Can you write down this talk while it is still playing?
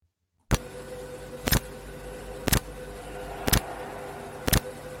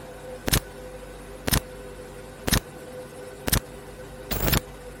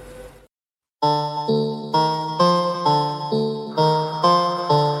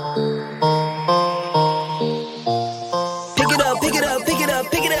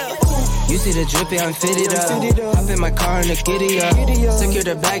the drippy, I'm fitted up. Hop in my car and the giddy up. Secure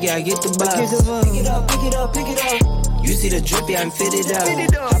the bag, yeah, I get the bus. Pick it up, pick it up, pick it up. You see the drippy, I'm fitted up.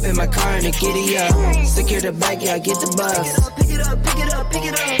 Hop in my car and the giddy up. Secure the bag, yeah, I get the bus. Pick it up, pick it up, pick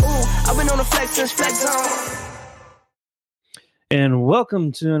it up. Ooh, I've been on the flex since flex on. And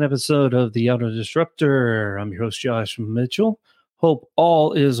welcome to an episode of The Auto Disruptor. I'm your host, Josh Mitchell. Hope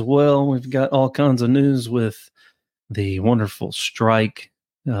all is well. We've got all kinds of news with the wonderful strike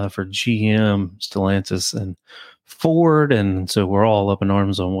for GM, Stellantis, and Ford. And so we're all up in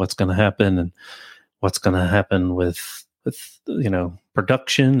arms on what's going to happen and what's going to happen with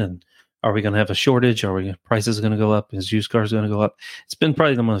production. And are we going to have a shortage? Prices going to go up? Is used cars going to go up? It's been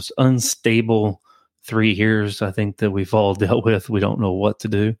probably the most unstable 3 years, I think, that we've all dealt with. We don't know what to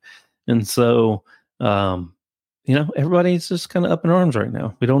do. And so, everybody's just kind of up in arms right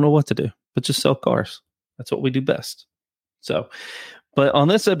now. We don't know what to do, but just sell cars. That's what we do best. So, but on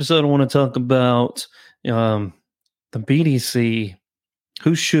this episode, I want to talk about the BDC,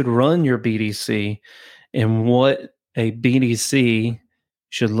 who should run your BDC, and what a BDC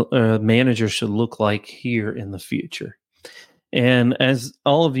manager should look like here in the future. And as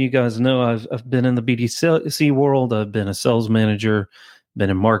all of you guys know, I've been in the BDC world. I've been a sales manager, been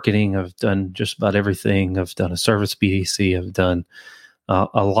in marketing. I've done just about everything. I've done a service BDC. I've done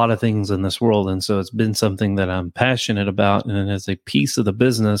a lot of things in this world. And so it's been something that I'm passionate about. And it's a piece of the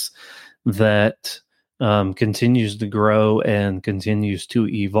business that continues to grow and continues to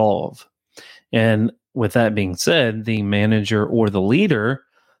evolve. And with that being said, the manager or the leader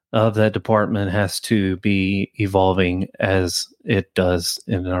of that department has to be evolving as it does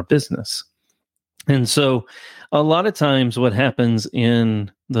in our business. And so a lot of times what happens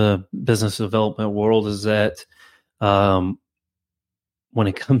in the business development world is that when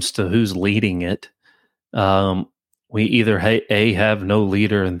it comes to who's leading it, we either have no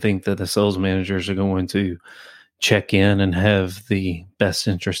leader and think that the sales managers are going to check in and have the best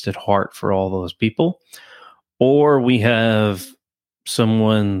interest at heart for all those people, or we have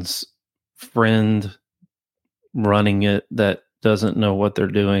someone's friend running it that doesn't know what they're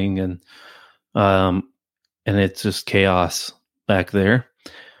doing, and it's just chaos back there.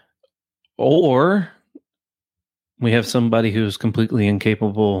 Or we have somebody who's completely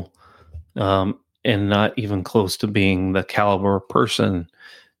incapable and not even close to being the caliber person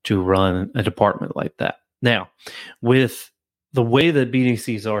to run a department like that. Now, with the way that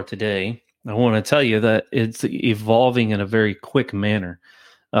BDCs are today, I want to tell you that it's evolving in a very quick manner.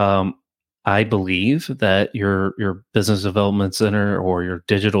 I believe that your business development center or your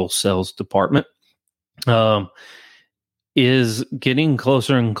digital sales department is getting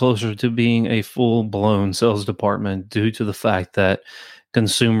closer and closer to being a full-blown sales department due to the fact that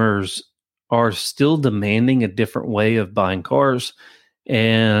consumers are still demanding a different way of buying cars,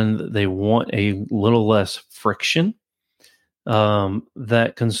 and they want a little less friction.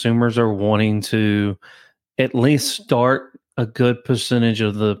 That consumers are wanting to at least start a good percentage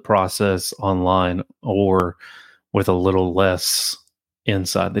of the process online or with a little less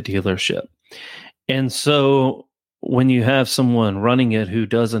inside the dealership. And so when you have someone running it who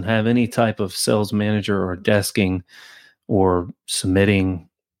doesn't have any type of sales manager or desking or submitting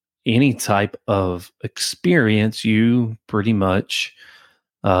any type of experience, you pretty much,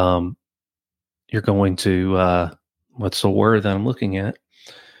 you're going to, what's the word that I'm looking at?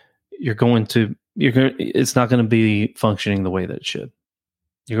 It's not going to be functioning the way that it should.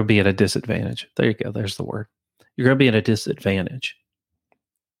 You're going to be at a disadvantage. There you go. There's the word. You're going to be at a disadvantage.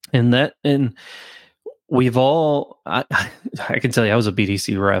 And we've all, I can tell you, I was a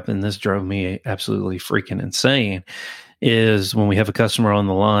BDC rep, and this drove me absolutely freaking insane, is when we have a customer on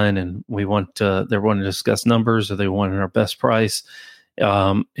the line and they want to discuss numbers, or they want our best price.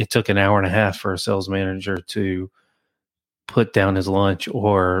 It took an hour and a half for a sales manager to put down his lunch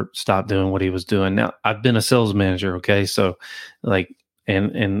or stop doing what he was doing. Now, I've been a sales manager, okay? So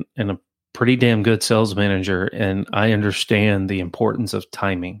and a pretty damn good sales manager, and I understand the importance of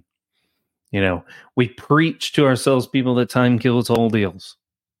timing. We preach to our salespeople that time kills all deals.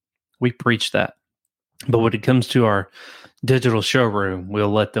 We preach that. But when it comes to our digital showroom, we'll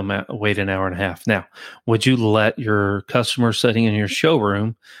let them wait an hour and a half. Now, would you let your customer sitting in your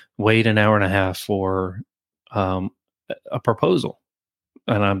showroom wait an hour and a half for a proposal?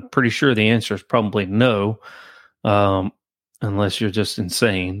 And I'm pretty sure the answer is probably no, unless you're just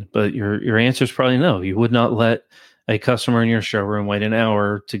insane. But your answer is probably no. You would not let a customer in your showroom wait an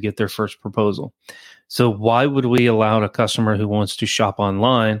hour to get their first proposal. So why would we allow a customer who wants to shop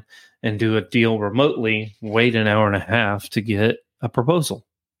online and do a deal remotely wait an hour and a half to get a proposal?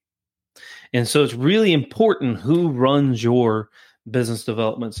 And so it's really important who runs your business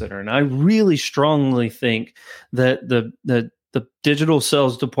development center. And I really strongly think that the digital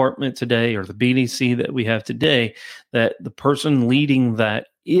sales department today, or the BDC that we have today, that the person leading that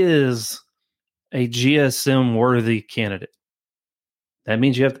is a GSM worthy candidate. That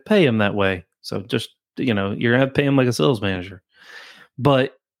means you have to pay him that way. So just, you're going to have to pay him like a sales manager.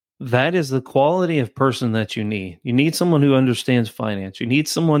 But that is the quality of person that you need. You need someone who understands finance. You need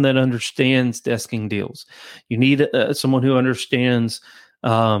someone that understands desking deals. You need someone who understands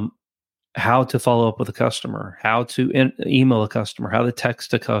how to follow up with a customer, how to email a customer, how to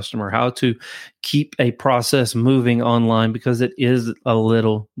text a customer, how to keep a process moving online, because it is a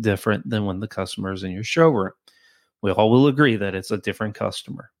little different than when the customer is in your showroom. We all will agree that it's a different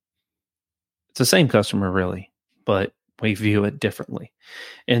customer. It's the same customer, really, but we view it differently.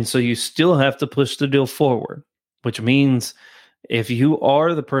 And so you still have to push the deal forward, which means if you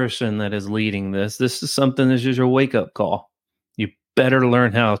are the person that is leading this is something that's just your wake-up call. You better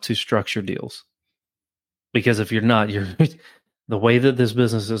learn how to structure deals. Because if you're not, the way that this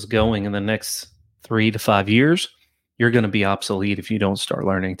business is going in the next 3 to 5 years, you're going to be obsolete if you don't start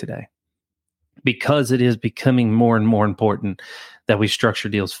learning today. Because it is becoming more and more important that we structure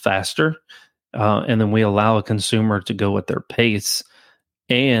deals faster, and then we allow a consumer to go at their pace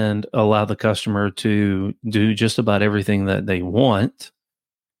and allow the customer to do just about everything that they want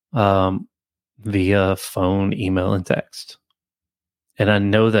via phone, email, and text. And I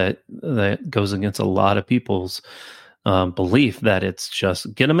know that goes against a lot of people's belief that it's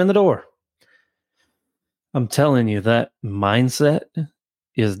just get them in the door. I'm telling you, that mindset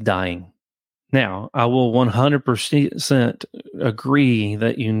is dying. Now, I will 100% agree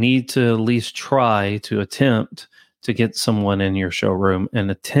that you need to at least try to attempt to get someone in your showroom and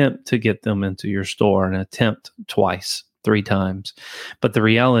attempt to get them into your store, and attempt twice, 3 times. But the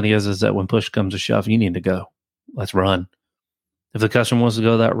reality is that when push comes to shove, you need to go. Let's run. If the customer wants to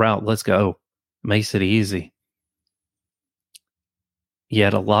go that route, let's go. Makes it easy.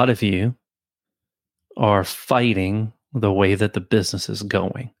 Yet a lot of you are fighting the way that the business is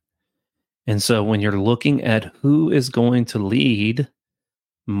going. And so when you're looking at who is going to lead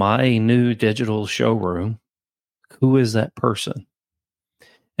my new digital showroom, who is that person?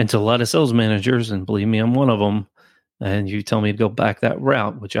 And to a lot of sales managers, and believe me, I'm one of them, and you tell me to go back that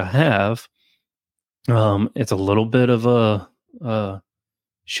route, which I have, it's a little bit of a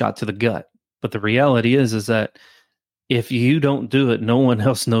shot to the gut. But the reality is that if you don't do it, no one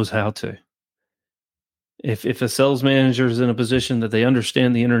else knows how to. If a sales manager is in a position that they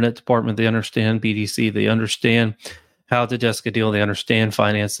understand the internet department, they understand BDC, they understand how to desk a deal, they understand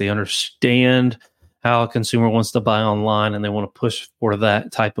finance, they understand how a consumer wants to buy online, and they want to push for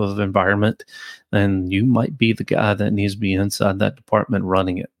that type of environment, then you might be the guy that needs to be inside that department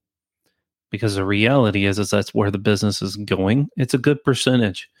running it. Because the reality is that's where the business is going. It's a good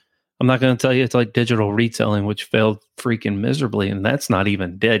percentage. I'm not going to tell you it's like digital retailing, which failed freaking miserably, and that's not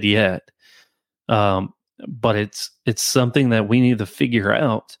even dead yet. But it's something that we need to figure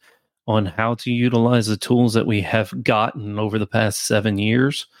out on how to utilize the tools that we have gotten over the past 7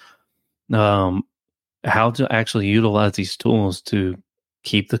 years, how to actually utilize these tools to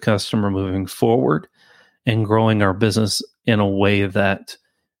keep the customer moving forward and growing our business in a way that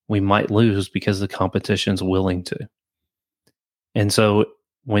we might lose because the competition's willing to. And so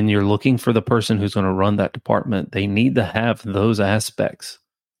when you're looking for the person who's going to run that department, they need to have those aspects.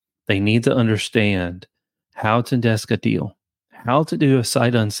 They need to understand how to desk a deal, how to do a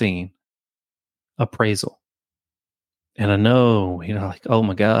sight unseen appraisal. And I know, like, oh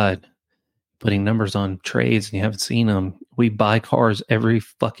my God, putting numbers on trades and you haven't seen them. We buy cars every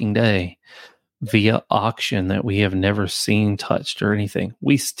fucking day via auction that we have never seen, touched, or anything.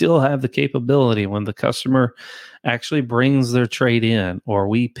 We still have the capability when the customer actually brings their trade in, or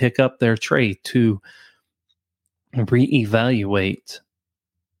we pick up their trade, to reevaluate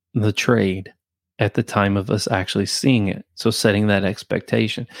the trade at the time of us actually seeing it. So setting that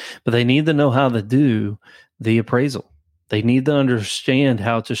expectation. But they need to know how to do the appraisal. They need to understand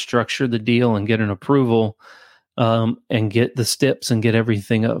how to structure the deal and get an approval, and get the steps and get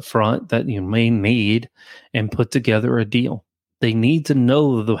everything up front that you may need, and put together a deal. They need to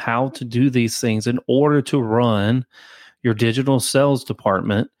know how to do these things in order to run your digital sales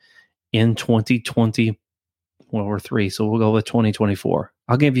department in 2020. Well, we're 3, so we'll go with 2024.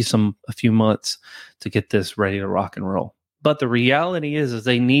 I'll give you a few months to get this ready to rock and roll. But the reality is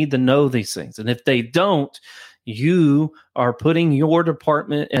they need to know these things. And if they don't, you are putting your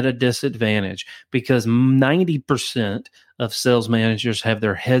department at a disadvantage, because 90% of sales managers have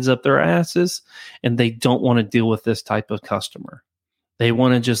their heads up their asses and they don't want to deal with this type of customer. They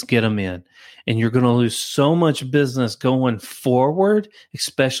want to just get them in. And you're going to lose so much business going forward,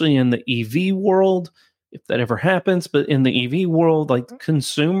 especially in the EV world, if that ever happens. But in the EV world, like,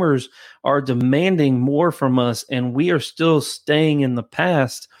 consumers are demanding more from us, and we are still staying in the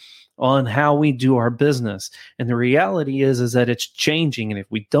past on how we do our business. And the reality is that it's changing. And if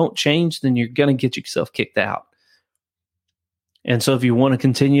we don't change, then you're going to get yourself kicked out. And so if you want to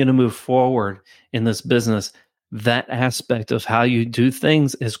continue to move forward in this business, that aspect of how you do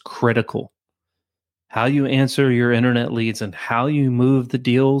things is critical. How you answer your internet leads and how you move the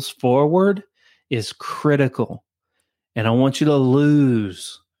deals forward is critical. And I want you to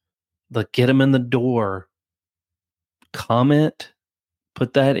lose the get them in the door comment.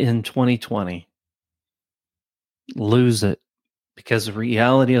 Put that in 2020. Lose it. Because the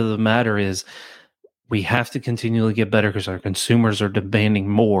reality of the matter is we have to continually get better because our consumers are demanding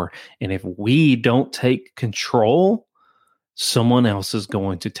more. And if we don't take control, someone else is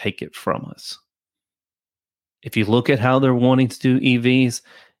going to take it from us. If you look at how they're wanting to do EVs,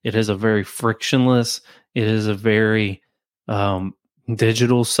 it is a very frictionless, it is a very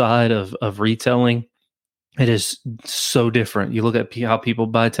digital side of retailing. It is so different. You look at how people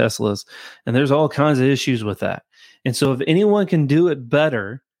buy Teslas, and there's all kinds of issues with that. And so if anyone can do it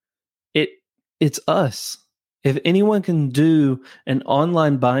better, it's us. If anyone can do an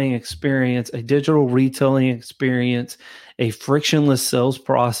online buying experience, a digital retailing experience, a frictionless sales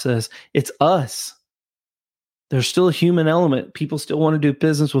process, it's us. There's still a human element. People still want to do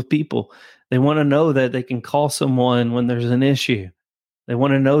business with people. They want to know that they can call someone when there's an issue. They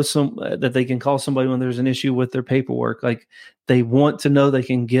want to know that they can call somebody when there's an issue with their paperwork. Like, they want to know they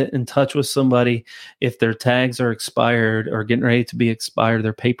can get in touch with somebody if their tags are expired or getting ready to be expired.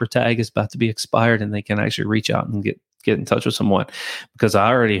 Their paper tag is about to be expired, and they can actually reach out and get in touch with someone. Because I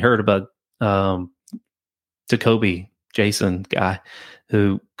already heard about Jacoby Jason guy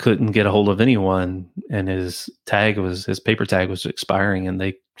who couldn't get a hold of anyone, and his paper tag was expiring, and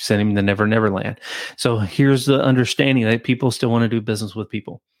they sent him to Never Neverland. So here's the understanding that people still want to do business with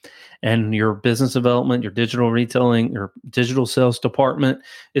people. And your business development, your digital retailing, your digital sales department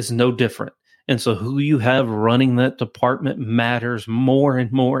is no different. And so who you have running that department matters more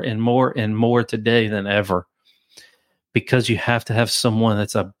and more and more and more today than ever, because you have to have someone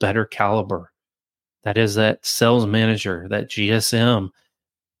that's a better caliber. That is that sales manager, that GSM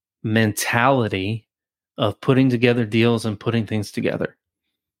mentality of putting together deals and putting things together.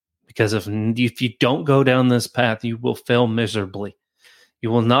 Because if you don't go down this path, you will fail miserably.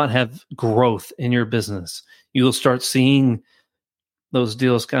 You will not have growth in your business. You will start seeing those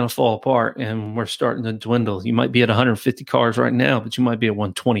deals kind of fall apart, and we're starting to dwindle. You might be at 150 cars right now, but you might be at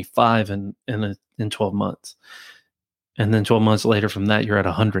 125 in 12 months. And then 12 months later from that, you're at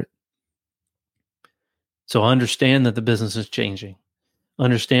 100. So understand that the business is changing.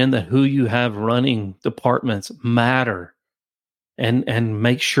 Understand that who you have running departments matter. And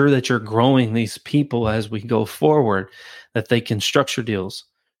make sure that you're growing these people as we go forward, that they can structure deals,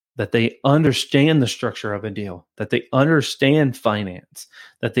 that they understand the structure of a deal, that they understand finance,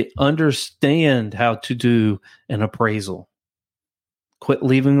 that they understand how to do an appraisal. Quit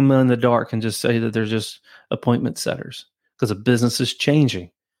leaving them in the dark and just say that they're just appointment setters, because the business is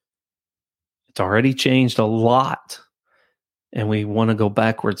changing. It's already changed a lot, and we want to go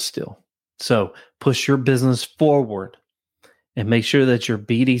backwards still. So push your business forward. And make sure that your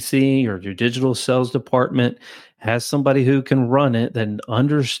BDC or your digital sales department has somebody who can run it that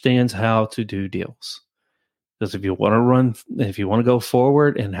understands how to do deals. Because if you want to go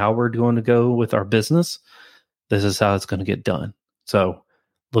forward and how we're going to go with our business, this is how it's going to get done. So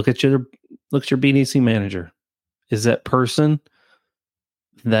look at your BDC manager. Is that person,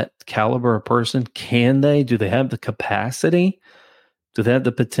 that caliber of person, do they have the capacity? Do they have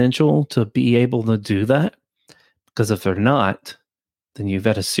the potential to be able to do that? Because if they're not, then you've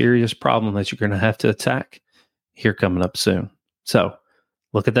got a serious problem that you're going to have to attack here coming up soon. So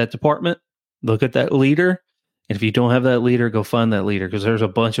look at that department, look at that leader. And if you don't have that leader, go find that leader, because there's a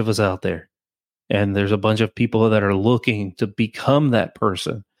bunch of us out there. And there's a bunch of people that are looking to become that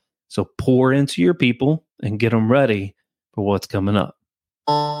person. So pour into your people and get them ready for what's coming up.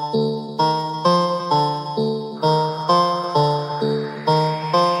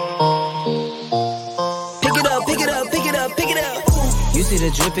 See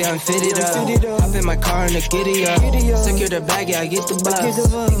the drippy, I'm fitted up. Hop in my car and the giddy up. Secure the bag, yeah, I get the bus. Pick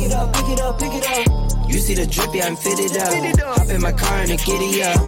it up. You see the drippy, I'm fitted up. Hop in my car and the giddy up.